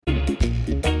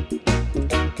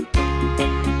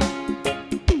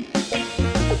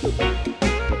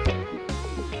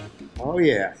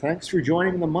yeah, thanks for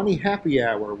joining the Money Happy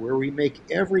Hour, where we make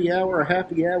every hour a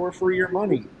happy hour for your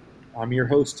money. I'm your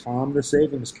host, Tom, the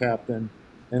Savings Captain,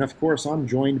 and of course, I'm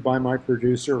joined by my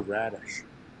producer, Radish,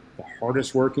 the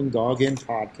hardest working dog in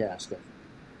podcasting.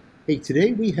 Hey,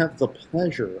 today we have the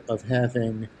pleasure of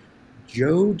having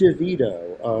Joe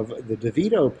Devito of the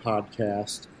Devito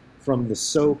podcast from the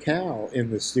SoCal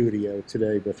in the studio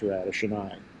today with Radish and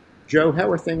I. Joe, how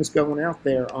are things going out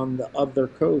there on the other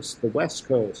coast, the West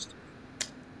Coast?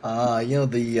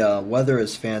 The weather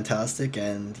is fantastic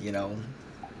and,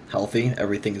 healthy.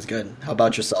 Everything is good. How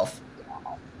about yourself?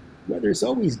 Weather's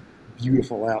always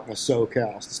beautiful out in the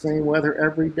SoCal. It's the same weather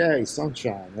every day,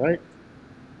 sunshine, right?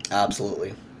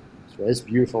 Absolutely. So it's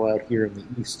beautiful out here in the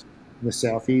east. In the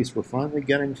southeast, we're finally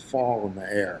getting fall in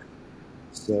the air.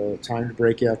 So time to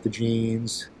break out the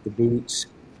jeans, the boots,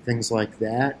 things like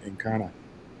that, and kind of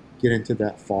get into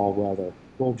that fall weather.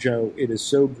 Well, Joe, it is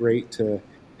so great to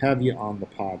have you on the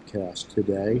podcast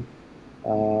today.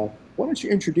 Why don't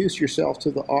you introduce yourself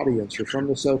to the audience? You're from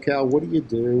the SoCal. What do you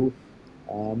do?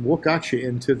 What got you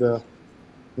into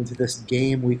this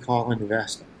game we call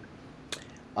investing?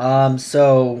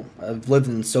 So I've lived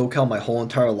in SoCal my whole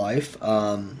entire life.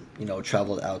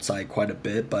 Traveled outside quite a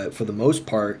bit, but for the most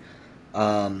part,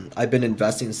 I've been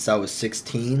investing since I was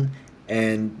 16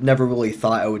 and never really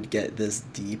thought I would get this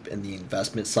deep in the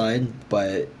investment side,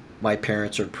 but my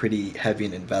parents are pretty heavy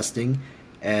in investing,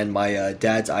 and my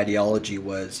dad's ideology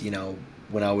was,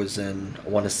 when I was in, I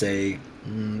want to say,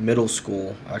 middle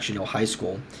school, actually no, high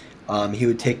school, he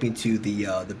would take me to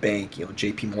the bank,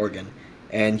 J.P. Morgan,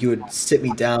 and he would sit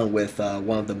me down with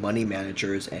one of the money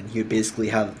managers, and he would basically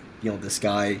have, this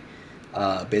guy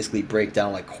basically break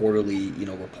down like quarterly,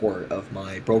 report of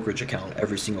my brokerage account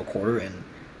every single quarter. And,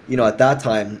 at that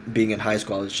time, being in high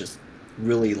school, I was just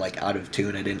really like out of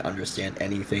tune. I didn't understand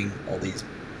anything, all these,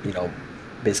 you know,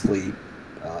 basically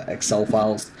Excel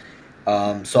files.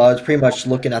 So I was pretty much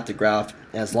looking at the graph.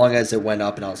 As long as it went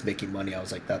up and I was making money, I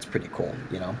was like, that's pretty cool.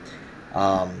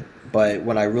 But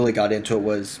when I really got into it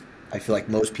was, I feel like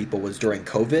most people was during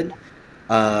COVID.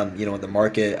 The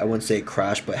market, I wouldn't say it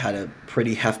crashed, but had a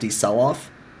pretty hefty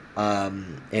sell-off.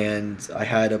 And I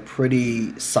had a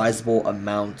pretty sizable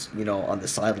amount, on the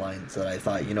sidelines that I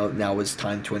thought, now was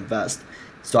time to invest.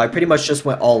 So I pretty much just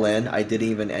went all in. I didn't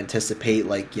even anticipate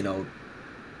like,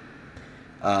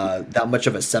 that much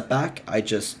of a setback. I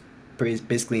just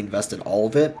basically invested all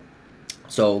of it.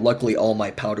 So luckily, all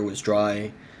my powder was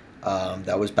dry.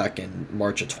 That was back in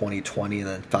March of 2020, and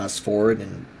then fast forward,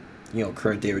 and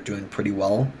current day we're doing pretty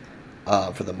well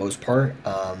for the most part.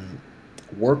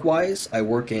 Work wise, I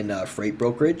work in freight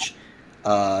brokerage.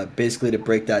 Basically, to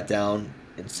break that down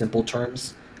in simple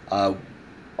terms, uh,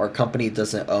 our company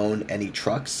doesn't own any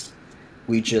trucks.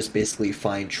 We just basically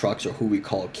find trucks, or who we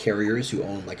call carriers, who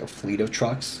own like a fleet of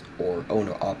trucks, or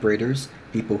owner operators,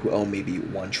 people who own maybe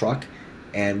one truck,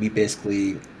 and we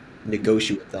basically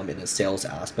negotiate with them in a sales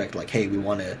aspect, like, hey, we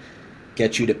want to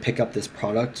get you to pick up this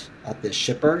product at this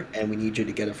shipper, and we need you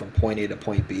to get it from point A to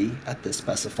point B at this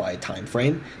specified time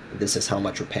frame. This is how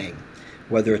much we're paying.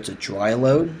 Whether it's a dry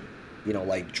load,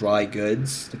 like dry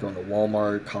goods to go into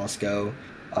Walmart, Costco,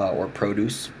 or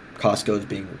produce. Costco's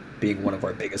being one of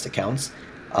our biggest accounts,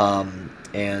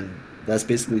 and that's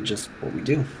basically just what we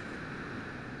do.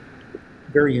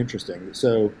 Very interesting.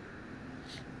 So,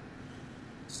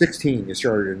 16, you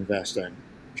started investing.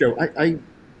 Joe,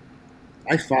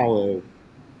 I follow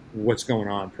what's going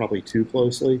on probably too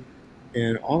closely,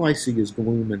 and all I see is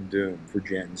gloom and doom for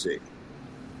Gen Z.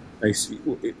 I see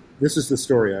this is the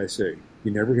story I see.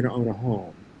 You're never going to own a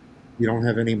home. You don't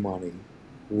have any money,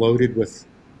 loaded with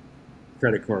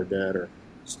credit card debt or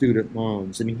student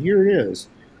loans. I mean, here it is,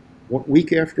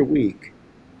 week after week.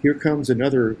 Here comes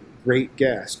another great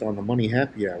guest on the Money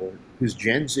Happy Hour who's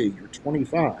Gen Z, you're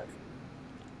 25,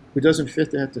 who doesn't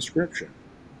fit that description.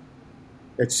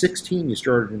 At 16, you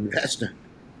started investing.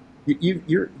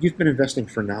 You've been investing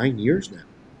for 9 years now.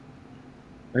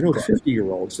 I know Correct.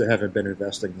 50-year-olds that haven't been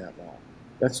investing that long.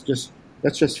 That's just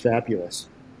fabulous.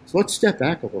 So let's step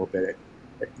back a little bit.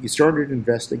 You started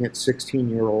investing at 16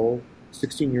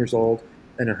 years old,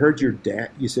 and I heard your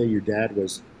dad. You say your dad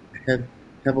was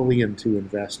heavily into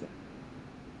investing.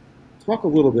 Talk a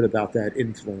little bit about that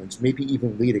influence, maybe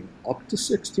even leading up to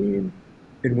 16,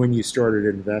 and when you started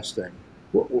investing.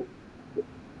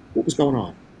 What was going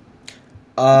on?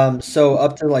 So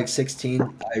up to like 16,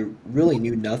 I really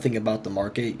knew nothing about the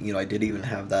market. I didn't even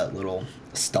have that little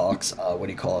stocks, what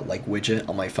do you call it, like widget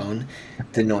on my phone.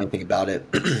 Didn't know anything about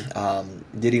it. Didn't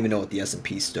even know what the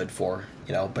S&P stood for,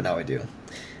 but now I do.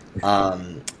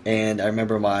 And I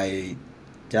remember my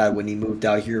dad, when he moved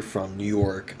out here from New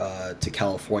York to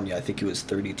California, I think he was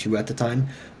 32 at the time.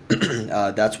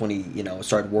 That's when he,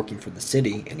 started working for the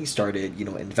city and he started,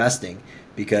 investing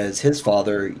because his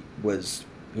father was,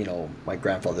 my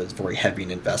grandfather is very heavy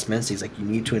in investments. He's like, you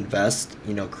need to invest,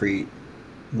 create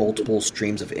multiple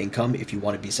streams of income if you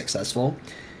want to be successful.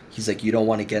 He's like, you don't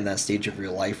want to get in that stage of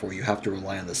your life where you have to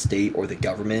rely on the state or the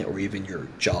government or even your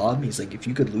job. He's like, if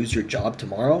you could lose your job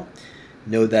tomorrow,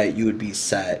 know that you would be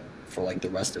set for like the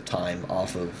rest of time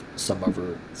off of some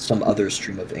other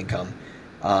stream of income.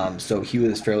 So he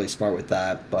was fairly smart with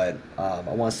that, but I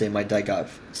want to say my dad got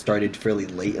started fairly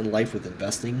late in life with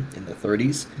investing in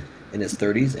his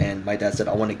 30s, and my dad said,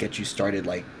 I want to get you started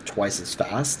like twice as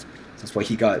fast. That's why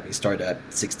he got me started at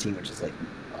 16, which is like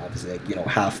obviously like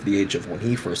half the age of when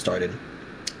he first started,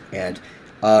 and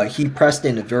he pressed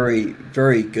in a very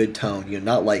very good tone.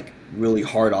 Not like really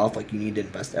hard off like you need to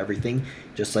invest everything,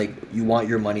 just like you want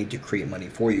your money to create money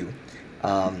for you.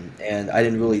 And I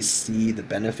didn't really see the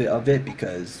benefit of it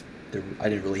because I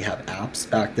didn't really have apps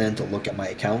back then to look at my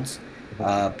accounts.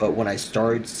 But when I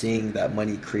started seeing that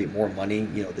money create more money,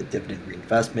 the dividend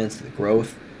reinvestments, the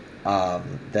growth,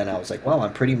 then I was like, wow,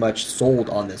 I'm pretty much sold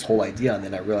on this whole idea. And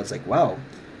then I realized, like, wow,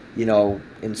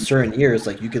 in certain years,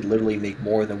 like you could literally make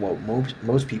more than what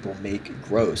most people make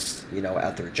gross,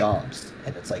 at their jobs.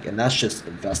 And it's like, and that's just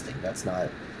investing. That's not,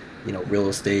 real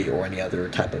estate or any other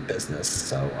type of business.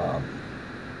 So,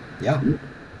 yeah.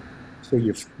 So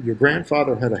your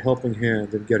grandfather had a helping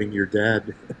hand in getting your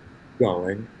dad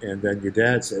going, and then your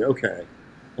dad said, "Okay,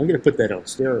 I'm going to put that on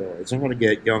steroids. I'm going to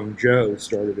get young Joe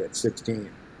started at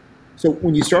 16." So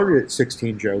when you started at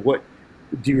 16, Joe, what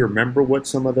do you remember? What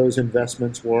some of those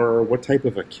investments were? What type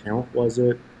of account was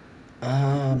it?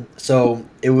 So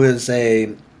it was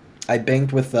I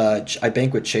banked with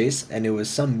Chase, and it was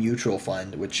some mutual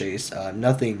fund with Chase.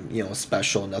 Nothing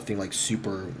special, nothing like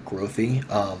super growthy.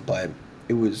 But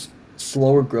it was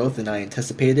slower growth than I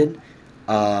anticipated.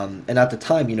 And at the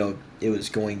time, it was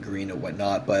going green and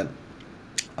whatnot. But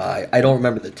I don't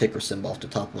remember the ticker symbol off the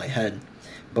top of my head.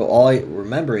 But all I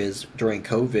remember is during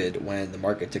COVID when the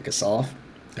market took us off,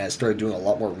 and I started doing a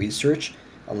lot more research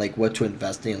on like what to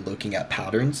invest in and looking at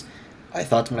patterns. I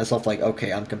thought to myself like,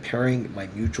 okay, I'm comparing my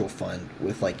mutual fund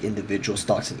with like individual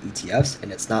stocks and ETFs,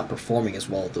 and it's not performing as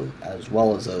well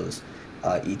as those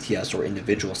ETFs or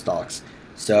individual stocks.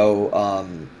 So,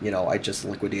 I just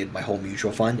liquidated my whole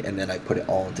mutual fund and then I put it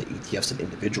all into ETFs and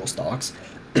individual stocks.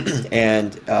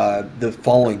 And the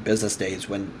following business days,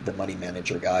 when the money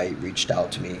manager guy reached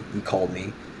out to me, he called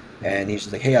me and he's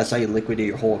just like, "Hey, I saw you liquidate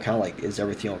your whole account. Like, is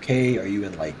everything okay? Are you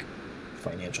in like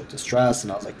financial distress?"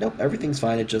 And I was like, "Nope, everything's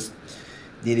fine. It just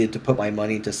needed to put my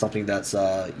money into something that's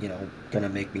gonna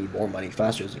make me more money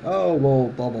faster." It's like, "Oh well,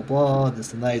 blah blah blah,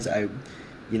 this and that. I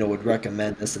would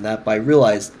recommend this and that." But I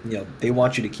realized they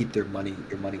want you to keep your money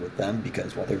with them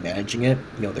because while they're managing it,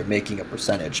 they're making a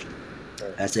percentage.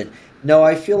 I said, no,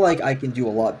 I feel like I can do a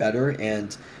lot better.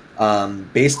 And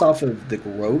based off of the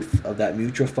growth of that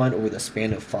mutual fund over the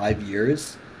span of 5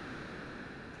 years,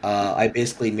 I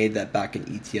basically made that back in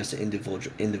ETFs and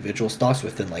individual stocks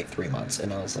within like 3 months.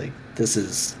 And I was like, this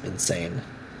is insane.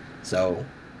 So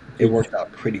it Did, worked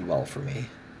out pretty well for me.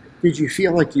 did you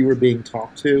feel like you were being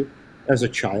talked to as a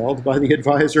child by the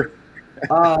advisor?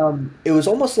 It was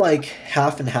almost like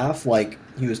half and half. Like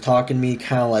he was talking to me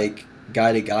kind of like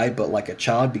guy to guy, but like a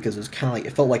child because it was kind of like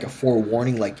it felt like a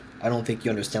forewarning. Like I don't think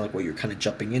you understand like what you're kind of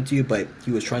jumping into, but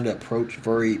he was trying to approach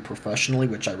very professionally,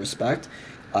 which I respect.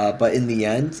 But in the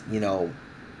end,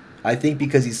 I think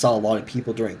because he saw a lot of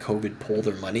people during COVID pull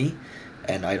their money,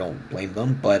 and I don't blame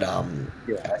them. But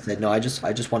Yeah. I said no. I just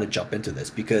want to jump into this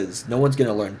because no one's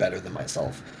gonna learn better than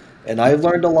myself. And I've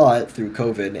learned a lot through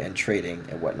COVID and trading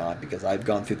and whatnot because I've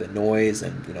gone through the noise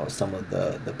and some of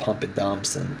the pump and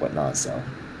dumps and whatnot. So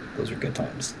those are good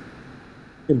times.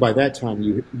 And by that time,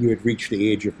 you had reached the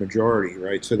age of majority,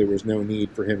 right? So there was no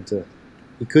need for him to.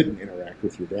 He couldn't interact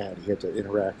with your dad. He had to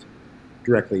interact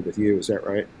directly with you. Is that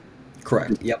right?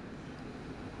 Correct. Yep.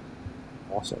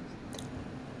 Awesome.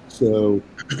 So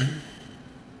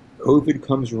COVID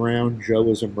comes around. Joe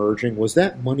is emerging. Was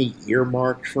that money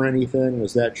earmarked for anything?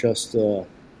 Was that just a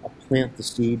plant the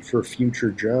seed for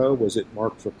future Joe? Was it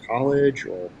marked for college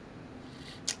or?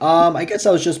 I guess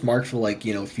I was just marked for like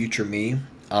future me.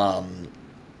 Um,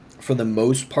 for the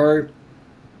most part,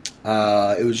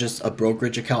 it was just a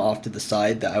brokerage account off to the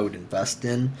side that I would invest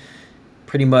in,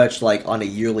 pretty much like on a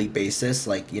yearly basis,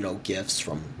 like gifts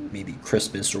from maybe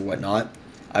Christmas or whatnot.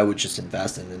 I would just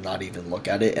invest and then not even look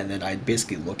at it, and then I'd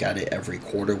basically look at it every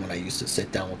quarter when I used to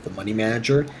sit down with the money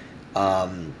manager.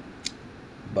 Um,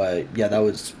 but yeah, that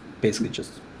was basically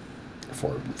just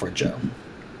for Joe.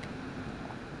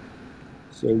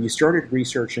 So you started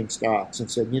researching stocks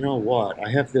and said, you know what, I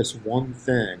have this one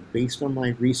thing based on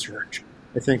my research.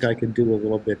 I think I can do a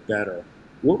little bit better.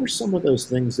 What were some of those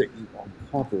things that you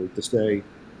uncovered to say,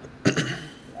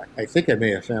 I think I may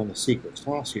have found the secret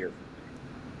sauce here for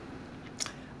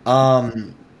me?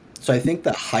 Um, so I think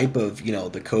the hype of, the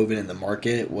COVID in the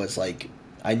market was like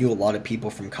I knew a lot of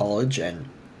people from college and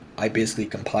I basically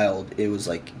compiled it was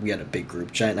like we had a big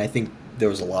group chat and I think there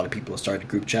was a lot of people who started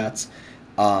group chats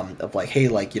of like, hey,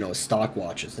 like, stock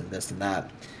watches and this and that.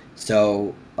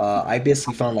 So I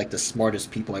basically found like the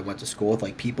smartest people I went to school with,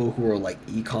 like people who were like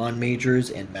econ majors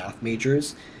and math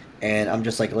majors. And I'm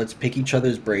just like, let's pick each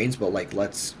other's brains, but like,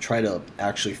 let's try to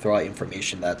actually throw out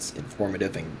information that's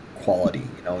informative and quality,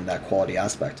 in that quality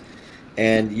aspect.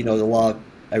 And, the law,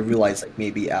 I realized like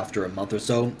maybe after a month or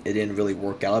so, it didn't really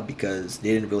work out because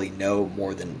they didn't really know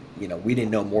more than, we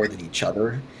didn't know more than each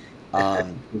other. We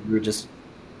were just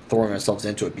throwing ourselves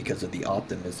into it because of the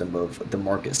optimism of the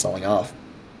market selling off.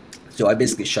 So I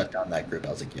basically shut down that group. I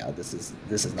was like, yeah, this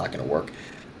is not going to work.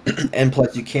 And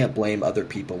plus, you can't blame other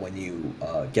people when you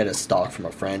get a stock from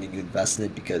a friend and you invest in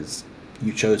it because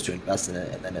you chose to invest in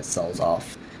it and then it sells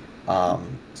off.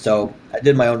 So I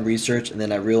did my own research and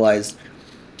then I realized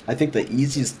I think the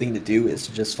easiest thing to do is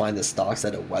to just find the stocks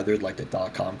that have weathered like the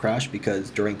dot-com crash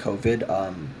because during COVID,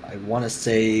 I want to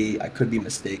say I could be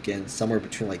mistaken, somewhere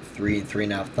between like three and three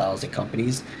and a half thousand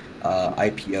companies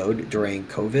IPO'd during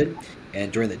COVID,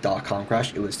 and during the dot-com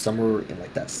crash, it was somewhere in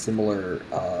like that similar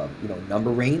number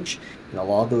range, and a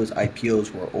lot of those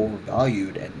IPOs were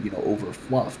overvalued and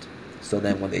overfluffed. So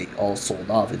then when they all sold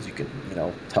off, as you can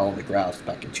tell in the graphs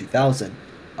back in 2000,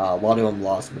 a lot of them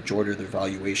lost majority of their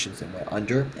valuations and went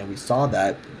under. And we saw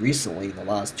that recently in the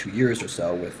last 2 years or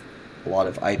so with a lot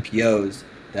of IPOs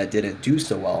that didn't do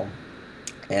so well.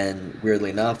 And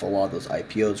weirdly enough, a lot of those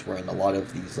IPOs were in a lot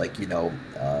of these like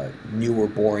newer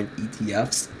born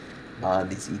ETFs.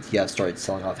 These ETFs started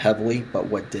selling off heavily, but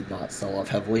what did not sell off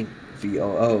heavily?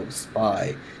 VOO,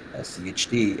 SPY,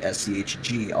 SCHD,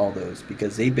 SCHG, all those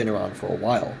because they've been around for a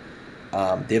while.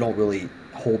 They don't really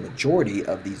hold majority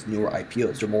of these newer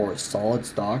IPOs. They're more solid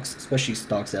stocks, especially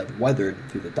stocks that have weathered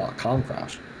through the dot-com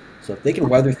crash. So if they can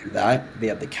weather through that, they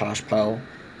have the cash pile,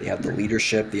 they have the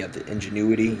leadership, they have the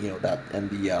ingenuity, that and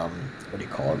the what do you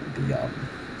call it? The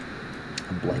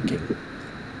I'm blanking.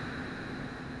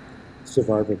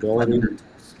 Survivability.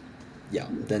 Fundamentals. Yeah,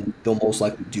 then they'll most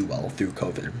likely do well through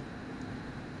COVID.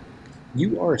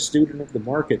 You are a student of the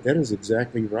market. That is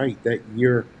exactly right. That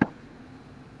year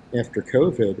after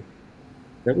COVID,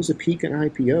 that was a peak in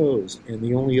IPOs, and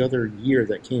the only other year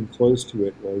that came close to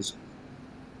it was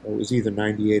either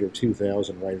 98 or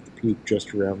 2000, right at the peak,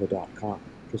 just around the dot com,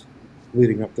 just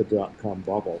leading up the dot com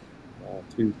bubble.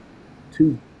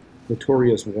 Two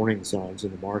notorious warning signs in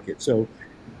the market. So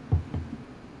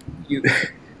you,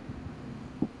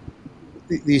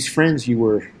 these friends you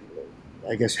were,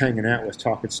 I guess, hanging out with,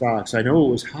 talking stocks. I know it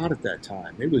was hot at that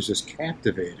time. It was just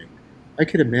captivating. I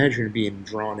could imagine being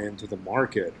drawn into the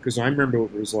market because I remember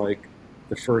it was like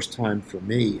the first time for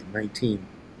me in 19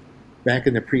 back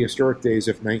in the prehistoric days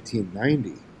of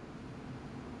 1990.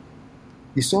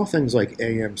 You saw things like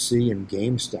AMC and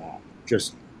GameStop,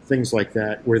 just things like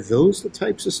that. Were those the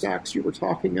types of stocks you were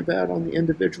talking about on the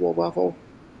individual level,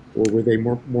 or were they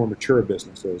more mature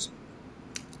businesses?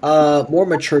 More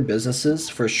mature businesses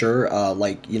for sure.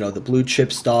 Like the blue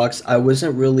chip stocks. I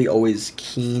wasn't really always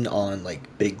keen on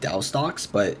like big Dow stocks,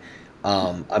 but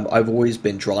I've always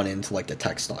been drawn into like the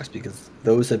tech stocks because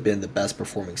those have been the best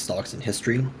performing stocks in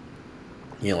history.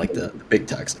 Like the big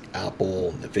techs like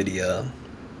Apple, Nvidia,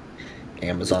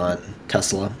 Amazon,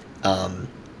 Tesla.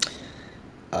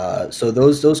 So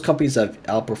those companies have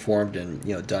outperformed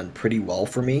and done pretty well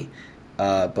for me.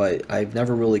 But I've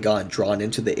never really gotten drawn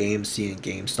into the AMC and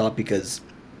GameStop because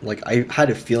like I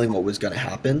had a feeling what was going to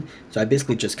happen, so I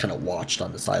basically just kind of watched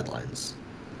on the sidelines.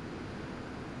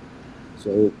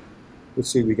 So let's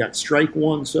see, we got strike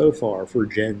one so far for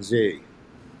Gen Z.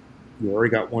 You already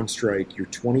got one strike. You're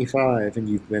 25 and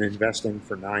you've been investing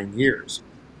for 9 years.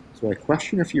 So I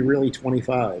question if you're really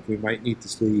 25. We might need to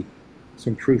see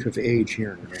some proof of age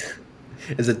here in a minute.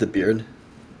 Is it the beard?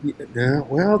 Yeah,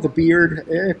 well, the beard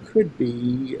could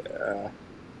be,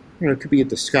 it could be a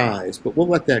disguise, but we'll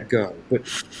let that go. But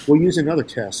we'll use another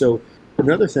test. So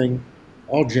another thing,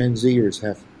 all Gen Zers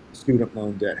have student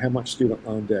loan debt. How much student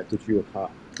loan debt did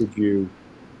you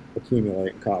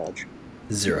accumulate in college?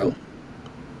 Zero.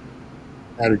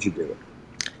 How did you do it?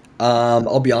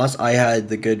 I'll be honest, I had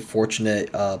the good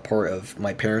fortunate part of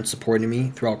my parents supporting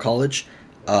me throughout college,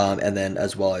 and then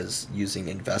as well as using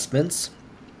investments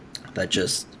that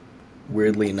just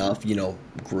weirdly enough,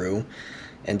 grew.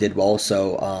 and did well.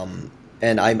 So,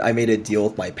 and I made a deal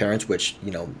with my parents, which,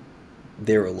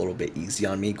 they were a little bit easy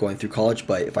on me going through college.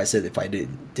 But if I said if I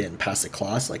didn't pass a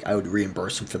class, like I would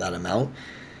reimburse them for that amount.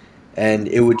 And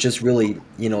it would just really,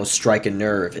 strike a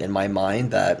nerve in my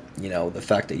mind that, the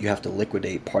fact that you have to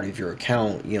liquidate part of your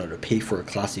account, to pay for a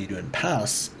class that you didn't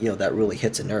pass, that really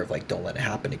hits a nerve. Like, don't let it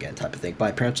happen again, type of thing.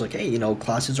 My parents are like, hey,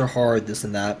 classes are hard, this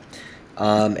and that.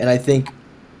 And I think,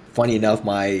 funny enough,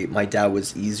 my dad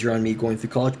was easier on me going through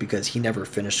college because he never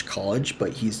finished college,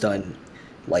 but he's done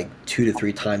like 2 to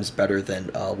 3 times better than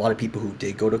a lot of people who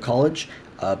did go to college.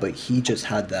 But he just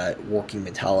had that working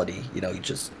mentality. He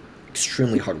just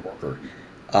extremely hard worker.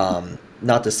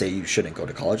 Not to say you shouldn't go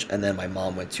to college. And then my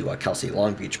mom went to Cal State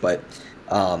Long Beach, but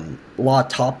a lot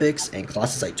of topics and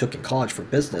classes I took in college for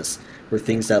business were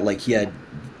things that like he had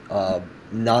uh,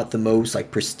 not the most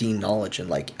like pristine knowledge in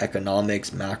like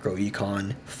economics, macro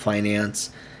econ,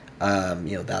 finance,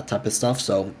 that type of stuff.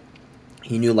 So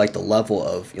he knew like the level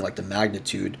of like the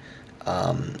magnitude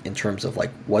in terms of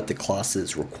like what the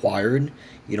classes required,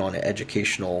 on an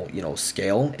educational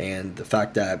scale, and the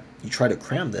fact that you try to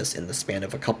cram this in the span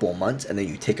of a couple of months and then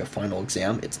you take a final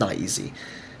exam, it's not easy.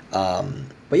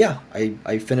 But yeah,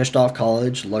 I finished off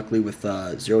college luckily with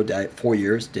zero debt, 4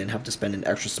 years, didn't have to spend an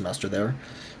extra semester there.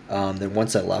 Then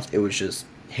once I left, it was just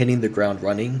hitting the ground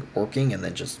running, working, and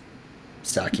then just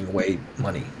stacking away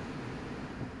money.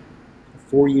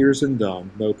 4 years and done,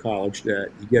 no college debt.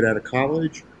 You get out of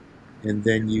college, and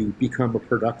then you become a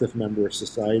productive member of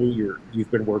society. You've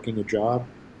been working a job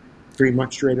 3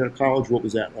 months straight out of college. What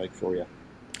was that like for you?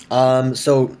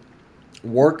 So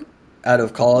work out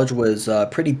of college was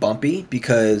pretty bumpy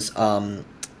because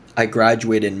I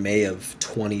graduated in May of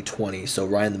 2020, so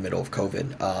right in the middle of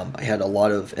COVID. I had a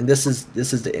lot of, and this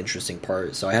is the interesting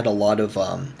part. So I had a lot of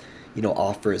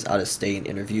offers out of state and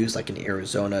interviews like in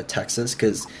Arizona, Texas,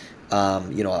 because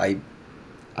I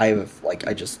have like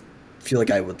I just feel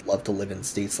like I would love to live in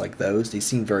states like those. They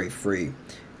seem very free.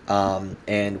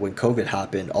 And when COVID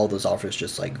happened, all those offers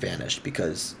just like vanished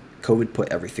because COVID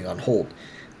put everything on hold.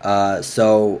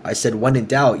 So I said, when in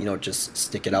doubt, just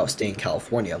stick it out, stay in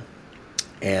California.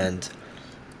 And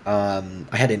I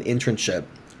had an internship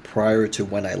prior to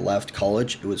when I left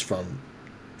college. It was from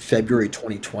February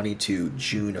 2020 to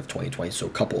June of 2020, so a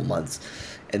couple of months.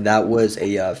 And that was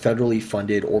a federally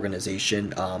funded organization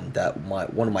that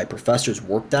one of my professors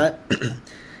worked at.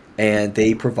 And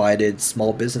they provided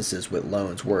small businesses with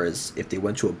loans, whereas if they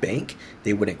went to a bank,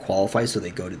 they wouldn't qualify, so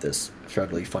they go to this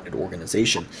federally funded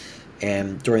organization.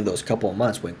 And during those couple of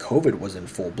months when COVID was in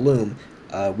full bloom,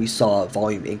 we saw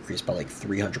volume increase by like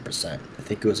 300%. I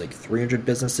think it was like 300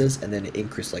 businesses, and then it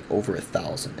increased like over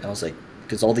 1,000. And I was like,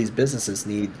 because all these businesses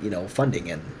need,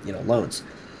 funding and, loans.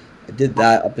 I did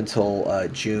that up until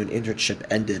June. Internship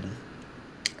ended,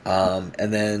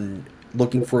 and then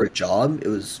looking for a job. It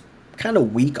was kind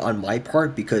of weak on my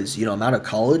part because I'm out of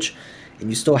college, and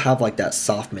you still have like that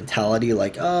soft mentality,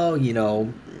 like, oh,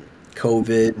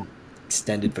 COVID,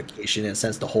 extended vacation. In a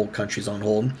sense, the whole country's on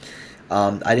hold.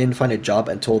 I didn't find a job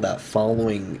until that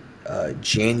following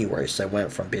January. So I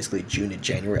went from basically June to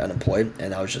January unemployed,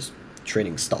 and I was just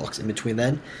trading stocks in between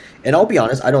then. And I'll be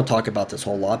honest, I don't talk about this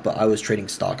whole lot, but I was trading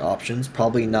stock options.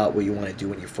 Probably not what you want to do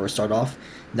when you first start off.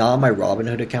 Not on my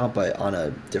Robinhood account, but on a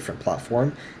different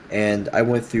platform. And I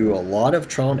went through a lot of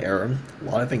trial and error, a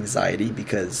lot of anxiety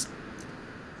because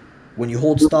when you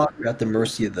hold stock, you're at the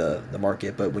mercy of the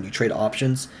market. But when you trade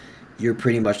options, you're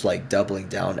pretty much like doubling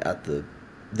down at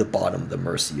the bottom, the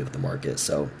mercy of the market.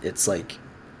 So it's like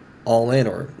all in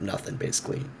or nothing,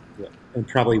 basically. Yeah. And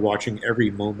probably watching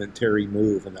every momentary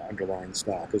move in the underlying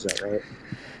stock. Is that right?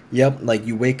 Yep, like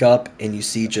you wake up and you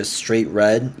see just straight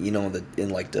red, in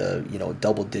like the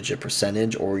double digit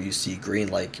percentage, or you see green.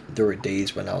 Like there were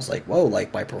days when I was like, whoa,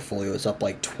 like my portfolio is up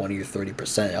like 20 or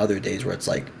 30%. Other days where it's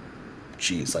like,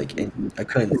 geez, like and I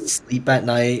couldn't sleep at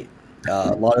night.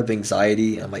 A lot of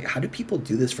anxiety. I'm like, how do people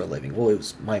do this for a living? Well, it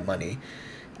was my money.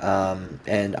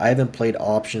 And I haven't played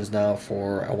options now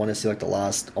for I want to say like the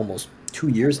last almost 2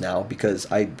 years now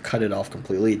because I cut it off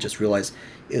completely. Just realized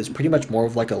it was pretty much more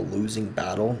of like a losing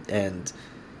battle, and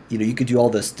you could do all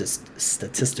this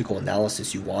statistical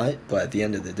analysis you want, but at the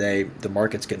end of the day, the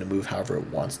market's going to move however it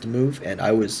wants to move. And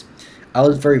I was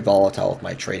very volatile with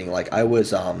my trading. Like I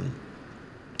was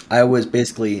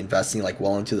basically investing like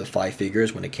well into the five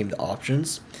figures when it came to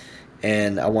options,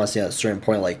 and I want to say at a certain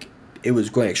point, like it was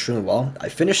going extremely well. I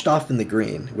finished off in the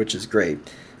green, which is great,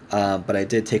 but I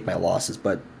did take my losses.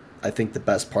 But I think the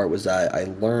best part was that I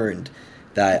learned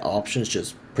that options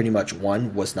just pretty much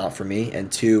one was not for me,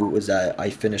 and two was that I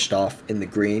finished off in the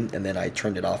green and then I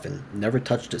turned it off and never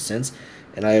touched it since,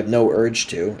 and I have no urge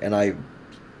to. And I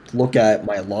look at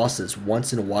my losses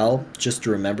once in a while just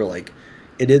to remember like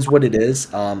it is what it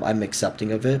is. I'm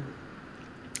accepting of it.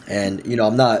 And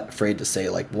I'm not afraid to say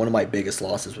like one of my biggest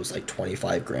losses was like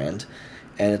 25 grand.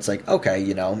 And it's like, okay,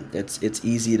 it's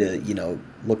easy to,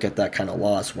 look at that kind of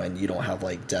loss when you don't have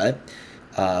like debt.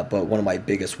 But one of my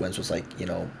biggest wins was like,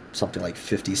 something like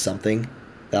 50 something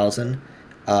thousand.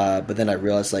 But then I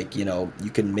realized like,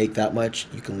 you can make that much,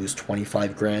 you can lose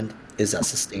 25 grand. Is that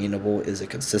sustainable? Is it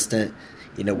consistent?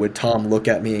 Would Tom look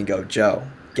at me and go, Joe,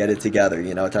 get it together,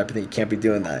 type of thing. You can't be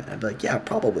doing that. I'd be like, yeah,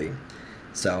 probably.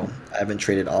 So I haven't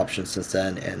traded options since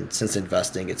then, and since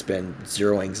investing, it's been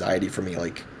zero anxiety for me.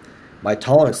 Like my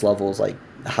tolerance level is like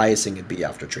the highest thing could be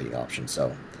after trading options.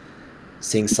 So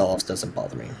seeing sell-offs doesn't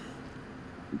bother me.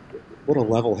 What a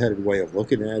level-headed way of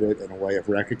looking at it, and a way of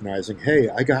recognizing, hey,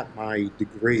 I got my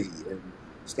degree in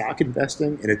stock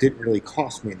investing, and it didn't really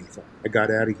cost me anything. I got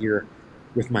out of here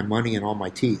with my money and all my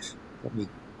teeth. Let me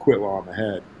quit while I'm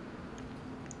ahead.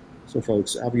 So,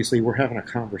 folks, obviously, we're having a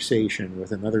conversation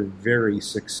with another very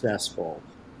successful,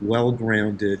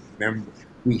 well-grounded member,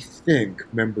 we think,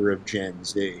 member of Gen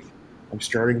Z. I'm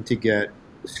starting to get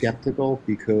skeptical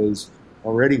because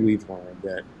already we've learned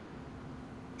that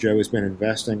Joe has been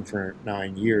investing for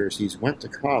 9 years. He's went to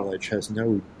college, has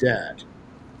no debt.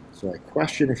 So I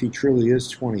question if he truly is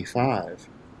 25.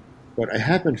 But I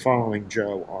have been following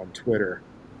Joe on Twitter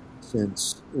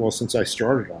since I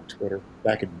started on Twitter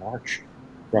back in March,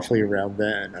 roughly around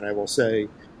then. And I will say,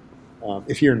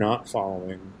 if you're not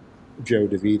following Joe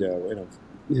Devito, and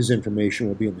his information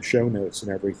will be in the show notes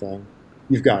and everything,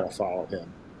 you've got to follow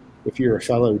him. If you're a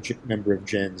fellow member of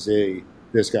Gen Z,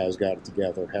 this guy's got it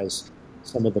together, has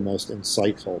some of the most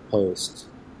insightful posts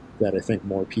that I think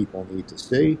more people need to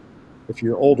see. If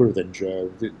you're older than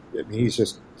Joe, I mean, he's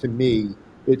just, to me,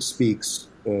 it speaks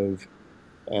of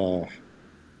uh,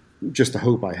 just the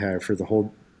hope I have for the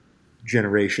whole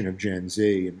generation of Gen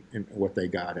Z, and what they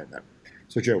got in them.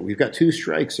 So, Joe, we've got 2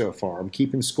 strikes so far. I'm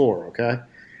keeping score, okay?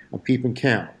 I'm keeping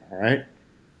count, all right?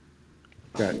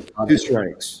 Got 2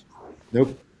 strikes.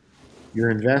 Nope. You're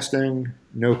investing,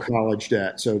 no college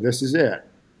debt. So this is it.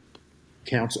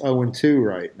 Counts 0 and 2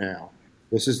 right now.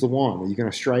 This is the one. Are you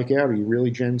going to strike out? Are you really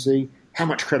Gen Z? How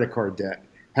much credit card debt?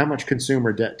 How much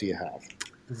consumer debt do you have?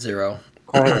 Zero.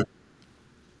 Car,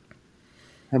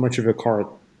 how much of a car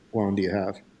loan do you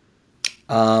have?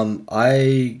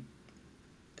 I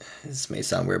This may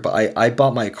sound weird, but I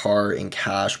bought my car in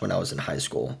cash when I was in high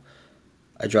school.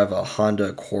 I drive a Honda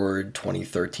Accord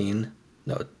 2013.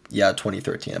 No, yeah,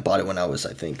 2013. I bought it when I was,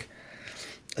 I think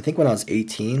when I was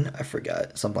 18. I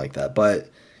forget, something like that. But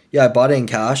yeah, I bought it in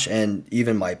cash, and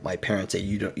even my parents say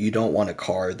you don't want a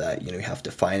car that you have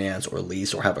to finance or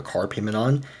lease or have a car payment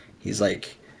on. He's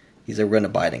like we're gonna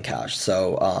buy it in cash.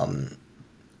 So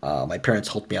my parents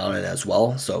helped me out on it as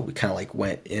well. So we kind of like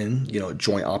went in,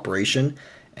 joint operation,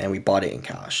 and we bought it in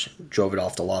cash. Drove it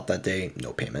off the lot that day,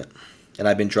 no payment. And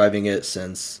I've been driving it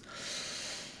since,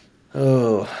 I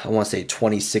want to say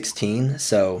 2016.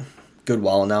 So good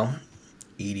while now.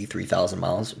 83,000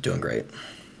 miles. Doing great.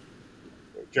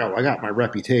 Joe, I got my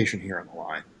reputation here on the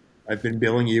line. I've been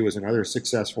billing you as another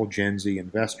successful Gen Z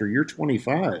investor. You're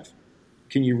 25.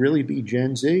 Can you really be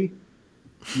Gen Z?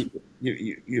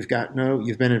 You've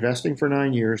been investing for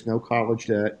 9 years, no college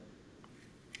debt,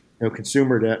 no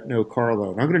consumer debt, no car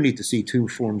loan. I'm going to need to see 2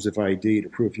 forms of ID to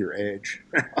prove your age.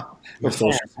 No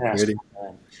social Fantastic, security.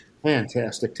 man.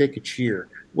 Fantastic. Take a cheer.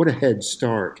 What a head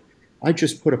start. I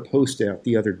just put a post out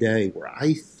the other day where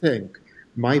I think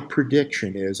my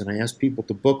prediction is, and I asked people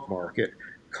to bookmark it,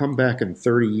 come back in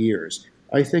 30 years.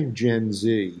 I think Gen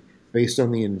Z, based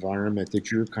on the environment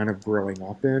that you're kind of growing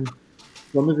up in,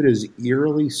 some of it is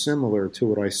eerily similar to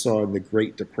what I saw in the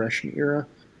Great Depression era,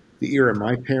 the era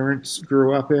my parents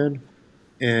grew up in,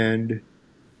 and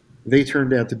they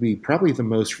turned out to be probably the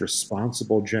most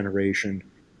responsible generation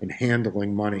in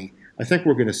handling money. I think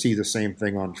we're going to see the same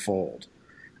thing unfold.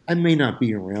 I may not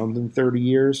be around in 30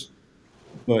 years,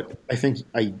 but I think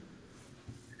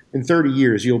in 30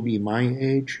 years you'll be my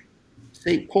age.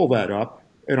 Say, pull that up,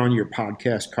 and on your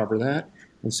podcast cover that,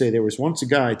 and say there was once a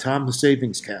guy, Tom the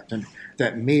savings captain,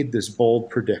 that made this bold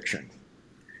prediction.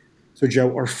 So, Joe,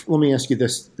 let me ask you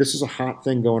this. This is a hot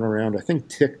thing going around. I think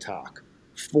TikTok,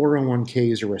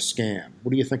 401ks are a scam.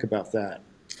 What do you think about that?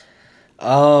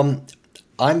 Um,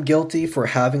 I'm guilty for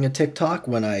having a TikTok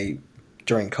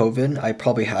during COVID, I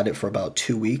probably had it for about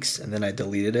 2 weeks and then I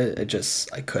deleted it.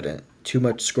 I couldn't. Too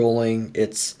much scrolling.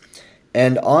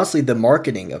 And honestly, the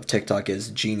marketing of TikTok is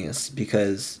genius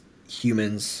because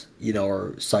humans,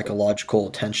 our psychological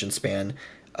attention span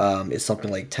is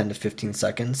something like 10 to 15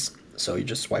 seconds. So you're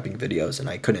just swiping videos, and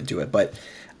I couldn't do it. But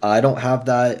I don't have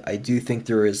that. I do think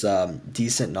there is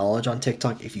decent knowledge on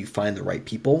TikTok if you find the right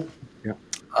people. Yeah.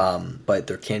 But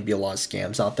there can be a lot of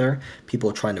scams out there.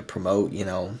 People trying to promote,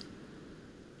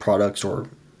 products or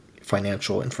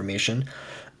financial information.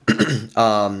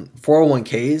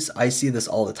 401ks, I see this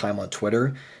all the time on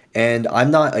Twitter, and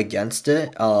I'm not against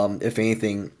it. If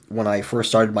anything, when I first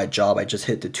started my job, I just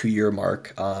hit the 2 year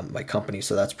mark, my company,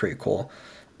 so that's pretty cool.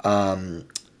 Um,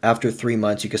 After 3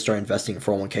 months, you can start investing in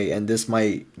 401k, and this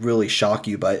might really shock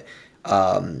you, but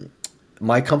um,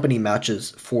 my company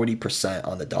matches 40%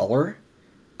 on the dollar,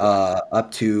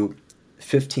 up to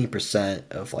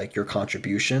 15% of like your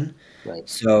contribution. Right.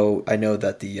 So I know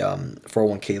that the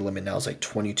 401k limit now is like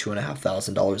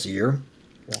 $22,500 a year.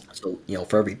 Yeah. So,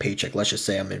 for every paycheck, let's just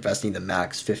say I'm investing the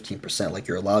max 15%, like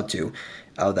you're allowed to.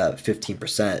 Out of that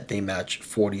 15%, they match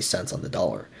 40 cents on the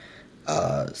dollar.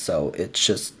 So it's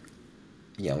just,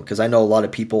 because I know a lot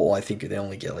of people, I think they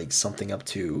only get like something up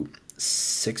to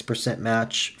 6%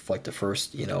 match for like the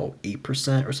first,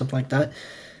 8% or something like that.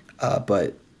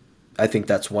 But I think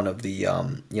that's one of the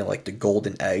like the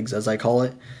golden eggs, as I call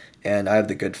it. And I have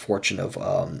the good fortune of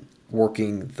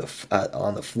working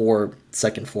on the floor,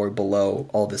 second floor below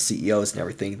all the CEOs and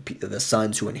everything, the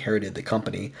sons who inherited the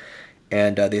company,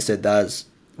 and they said that is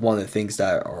one of the things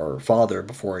that our father,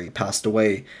 before he passed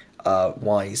away,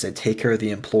 one, he said take care of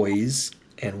the employees,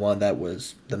 and one that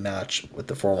was the match with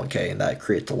the 401k, and that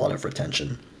creates a lot of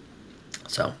retention.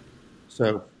 So.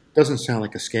 So doesn't sound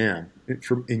like a scam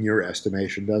in your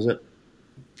estimation, does it?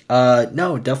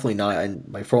 No, definitely not. And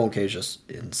my 401k is just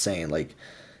insane. Like,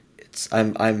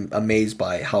 I'm amazed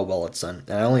by how well it's done.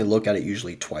 And I only look at it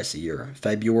usually twice a year: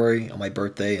 February on my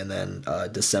birthday, and then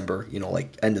December.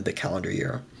 Like end of the calendar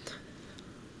year.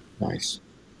 Nice.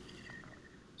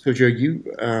 So Joe,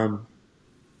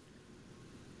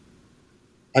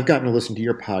 I've gotten to listen to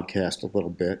your podcast a little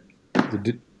bit.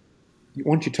 Why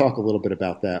don't you talk a little bit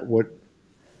about that? What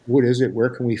is it? Where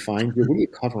can we find you? What do you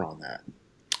cover on that?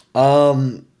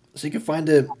 So you can find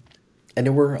it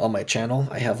anywhere on my channel.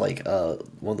 I have like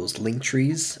one of those link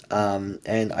trees,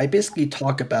 and I basically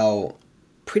talk about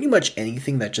pretty much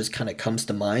anything that just kind of comes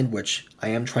to mind, which I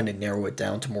am trying to narrow it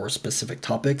down to more specific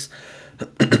topics.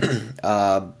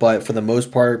 But for the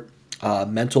most part,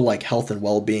 mental like health and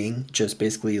well-being, just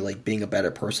basically like being a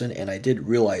better person. And I did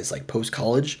realize like post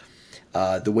college,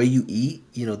 the way you eat,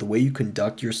 the way you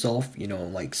conduct yourself,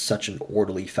 in like such an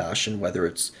orderly fashion, whether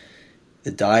it's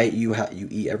the diet you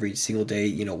eat every single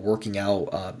day, working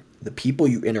out, the people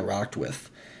you interact with,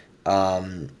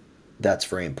 that's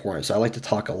very important. So I like to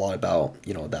talk a lot about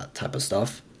that type of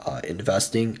stuff,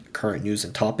 investing, current news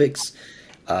and topics,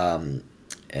 and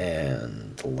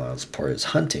the last part is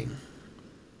hunting,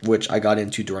 which I got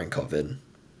into during COVID.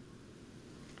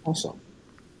 Awesome.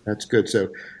 That's good. So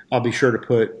I'll be sure to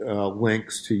put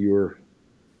links to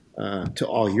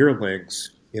all your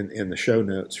links in the show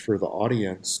notes for the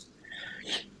audience.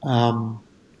 Um,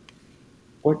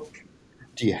 what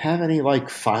do you have any like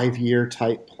 5 year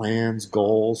type plans,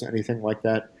 goals, anything like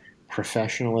that,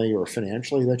 professionally or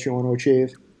financially that you want to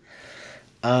achieve?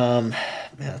 Um,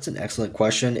 Man, that's an excellent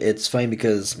question. It's funny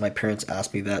because my parents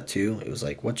asked me that too. It was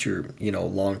like, "What's your,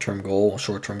 long term goal,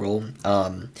 short term goal?"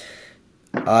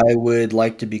 I would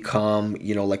like to become,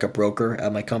 like a broker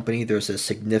at my company. There's a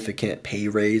significant pay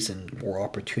raise and more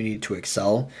opportunity to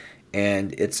excel.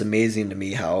 And it's amazing to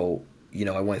me how,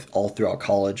 I went all throughout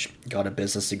college, got a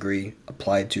business degree,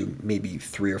 applied to maybe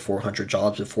 300 or 400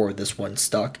 jobs before this one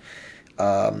stuck.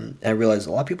 And I realized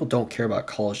a lot of people don't care about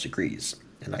college degrees.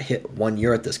 And I hit 1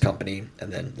 year at this company,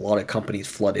 and then a lot of companies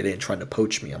flooded in trying to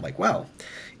poach me. I'm like, wow,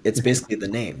 it's basically the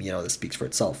name, that speaks for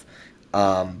itself.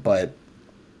 But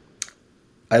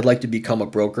I'd like to become a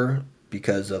broker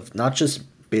because of not just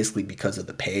basically because of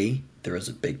the pay, there is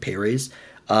a big pay raise,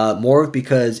 more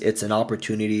because it's an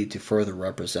opportunity to further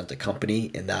represent the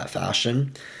company in that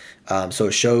fashion. So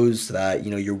it shows that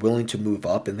you're willing to move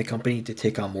up in the company to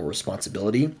take on more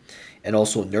responsibility, and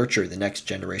also nurture the next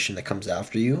generation that comes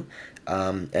after you.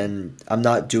 And I'm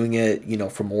not doing it,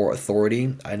 for more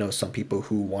authority. I know some people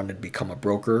who wanted to become a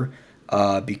broker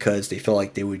because they feel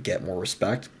like they would get more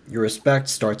respect. Your respect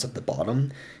starts at the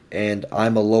bottom, and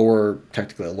I'm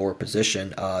technically a lower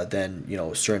position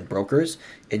than certain brokers,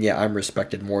 and yet I'm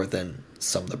respected more than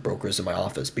some of the brokers in my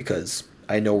office because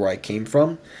I know where I came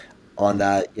from on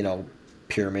that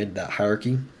pyramid, that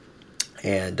hierarchy.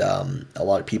 And a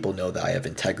lot of people know that I have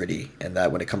integrity, and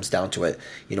that when it comes down to it,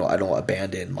 I don't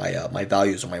abandon my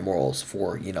values or my morals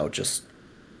for just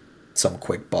some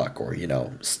quick buck, or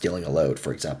stealing a load,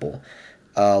 for example.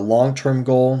 Long term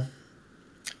goal,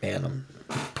 man.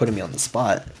 putting me on the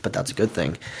spot, but that's a good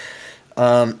thing.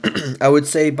 I would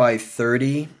say by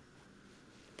 30,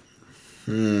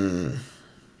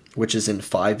 which is in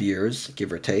 5 years,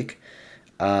 give or take,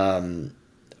 own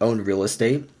real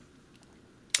estate.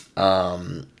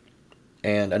 Um,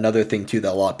 and another thing too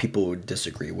that a lot of people would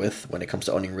disagree with when it comes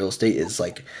to owning real estate is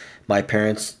like my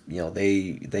parents,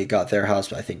 they got their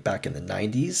house I think back in the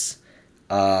 90s,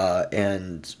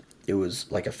 and it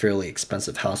was like a fairly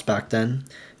expensive house back then.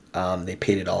 They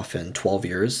paid it off in 12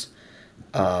 years,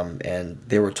 and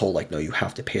they were told like no, you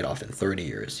have to pay it off in 30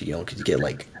 years, because you get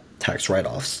like tax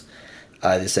write-offs.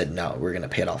 They said no, we're gonna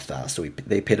pay it off fast. So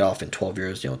they paid it off in 12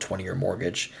 years, 20-year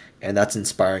mortgage, and that's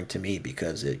inspiring to me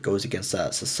because it goes against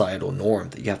that societal norm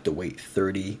that you have to wait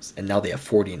 30, and now they have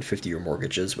 40 and 50-year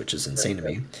mortgages, which is insane to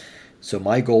me. So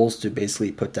my goal is to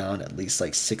basically put down at least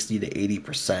like 60 to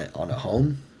 80% on a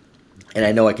home, and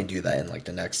I know I can do that in like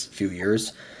the next few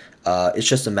years. It's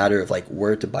just a matter of like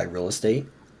where to buy real estate.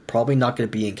 Probably not going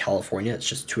to be in California. It's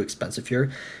just too expensive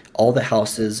here. All the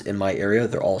houses in my area,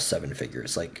 they're all seven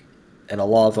figures. Like, and a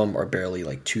lot of them are barely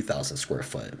like 2,000 square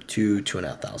foot,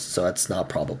 2,500. So that's not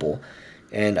probable.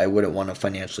 And I wouldn't want to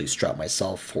financially strap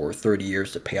myself for 30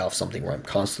 years to pay off something where I'm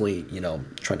constantly,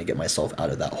 trying to get myself out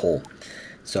of that hole.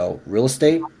 So real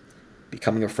estate,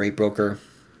 becoming a freight broker,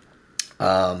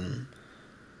 and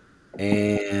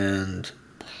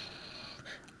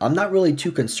I'm not really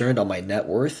too concerned on my net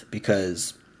worth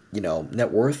because,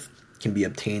 net worth can be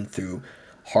obtained through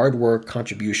hard work,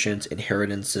 contributions,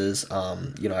 inheritances. I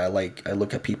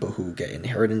look at people who get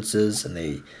inheritances and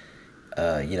they,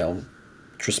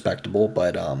 it's respectable,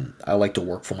 but I like to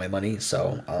work for my money.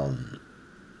 So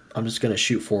I'm just gonna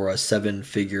shoot for a seven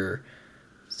figure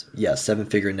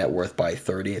net worth by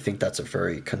 30. I think that's a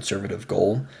very conservative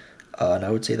goal, and I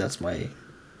would say that's my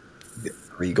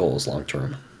three goals long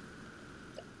term.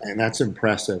 And that's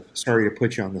impressive. Sorry to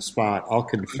put you on the spot. I'll No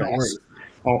confess. worries.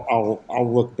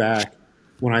 I'll look back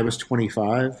when I was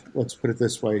 25. Let's put it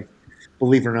this way: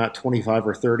 believe it or not, 25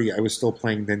 or 30, I was still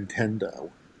playing Nintendo.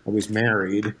 I was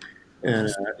married, and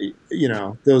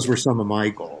those were some of my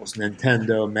goals.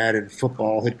 Nintendo, Madden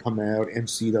football had come out,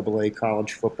 NCAA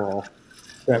college football.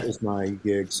 That was my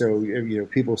gig. So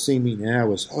people see me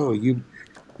now as, oh,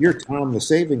 you're Tom, the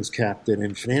savings captain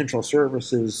in financial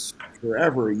services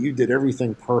forever. You did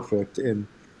everything perfect, and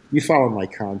you follow my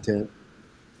content.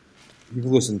 You've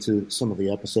listened to some of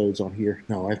the episodes on here.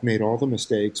 No, I've made all the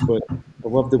mistakes, but I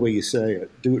love the way you say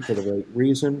it. Do it for the right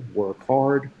reason. Work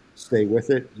hard. Stay with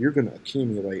it. You're going to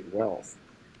accumulate wealth.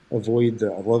 I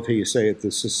love how you say it,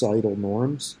 the societal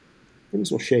norms.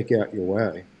 Things will shake out your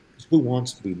way. 'Cause who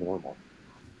wants to be normal?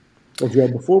 Well, Joe,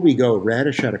 before we go,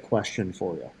 Radish had a question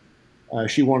for you.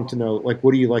 She wanted to know, like,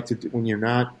 what do you like to do when you're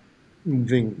not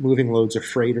moving loads of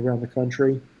freight around the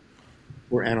country?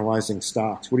 We're analyzing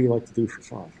stocks. What do you like to do for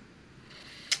fun?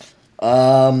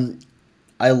 Um,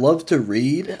 I love to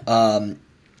read.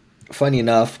 Funny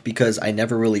enough, because I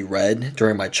never really read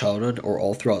during my childhood or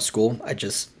all throughout school, I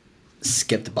just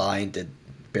skipped by and did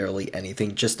barely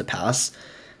anything just to pass.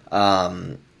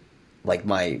 Um, like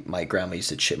my grandma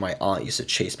used to my aunt used to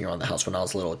chase me around the house when I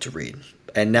was little to read,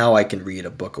 and now I can read a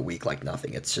book a week like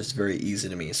nothing. It's just very easy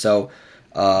to me. So,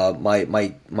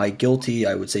 my guilty,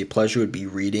 I would say, pleasure would be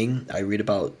reading. I read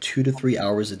about 2 to 3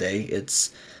 hours a day.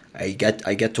 I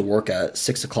get to work at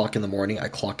 6 o'clock in the morning. I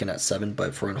clock in at 7,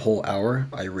 but for a whole hour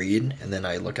I read and then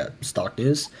I look at stock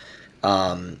news.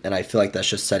 And I feel like that's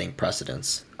just setting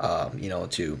precedents,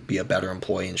 to be a better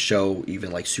employee and show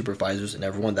even like supervisors and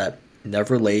everyone that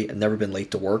never been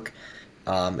late to work.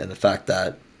 And the fact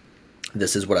that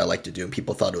this is what I like to do, and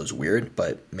people thought it was weird,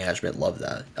 but management loved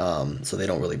that. So they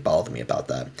don't really bother me about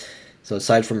that. So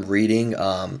aside from reading,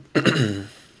 I'm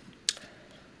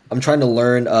trying to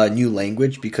learn a new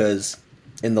language because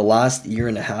in the last year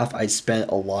and a half, I spent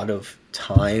a lot of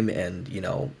time and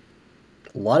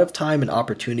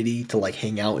opportunity to like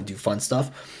hang out and do fun stuff.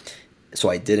 So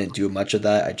I didn't do much of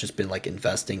that. I just been like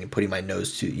investing and putting my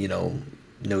nose to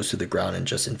the ground and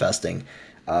just investing.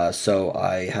 So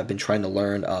I have been trying to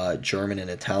learn German and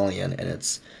Italian, and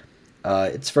it's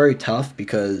very tough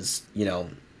because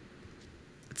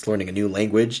it's learning a new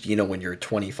language. When you're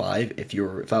 25,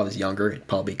 if I was younger, it'd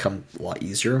probably come a lot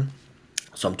easier.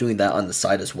 So I'm doing that on the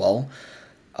side as well.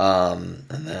 And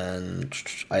then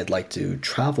I'd like to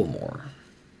travel more.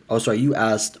 Oh, sorry, you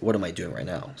asked, what am I doing right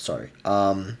now? Sorry.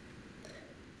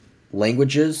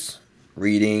 Languages,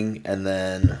 reading, and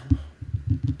then,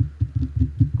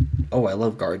 oh, I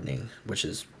love gardening, which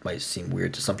might seem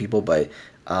weird to some people, but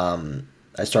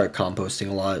I started composting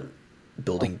a lot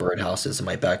building birdhouses in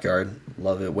my backyard.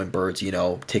 Love it when birds,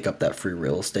 take up that free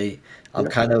real estate. I'm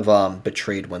Yeah, kind of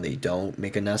betrayed when they don't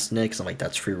make a nest in it because I'm like,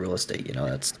 that's free real estate,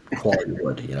 that's quality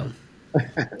wood.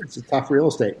 it's a tough real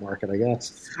estate market, I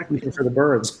guess, Exactly. even for the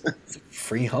birds.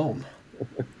 Free home.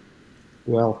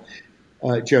 Well,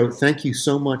 Joe, thank you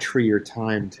so much for your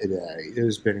time today. It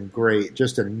has been great.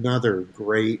 Just another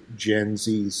great Gen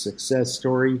Z success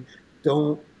story.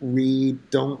 Don't read,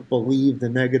 don't believe the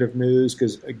negative news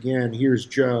because, again, here's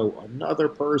Joe, another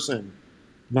person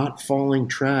not falling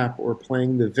trap or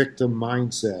playing the victim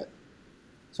mindset.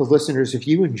 So, listeners, if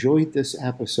you enjoyed this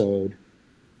episode,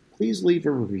 please leave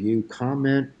a review,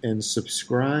 comment, and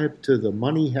subscribe to the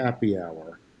Money Happy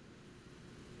Hour.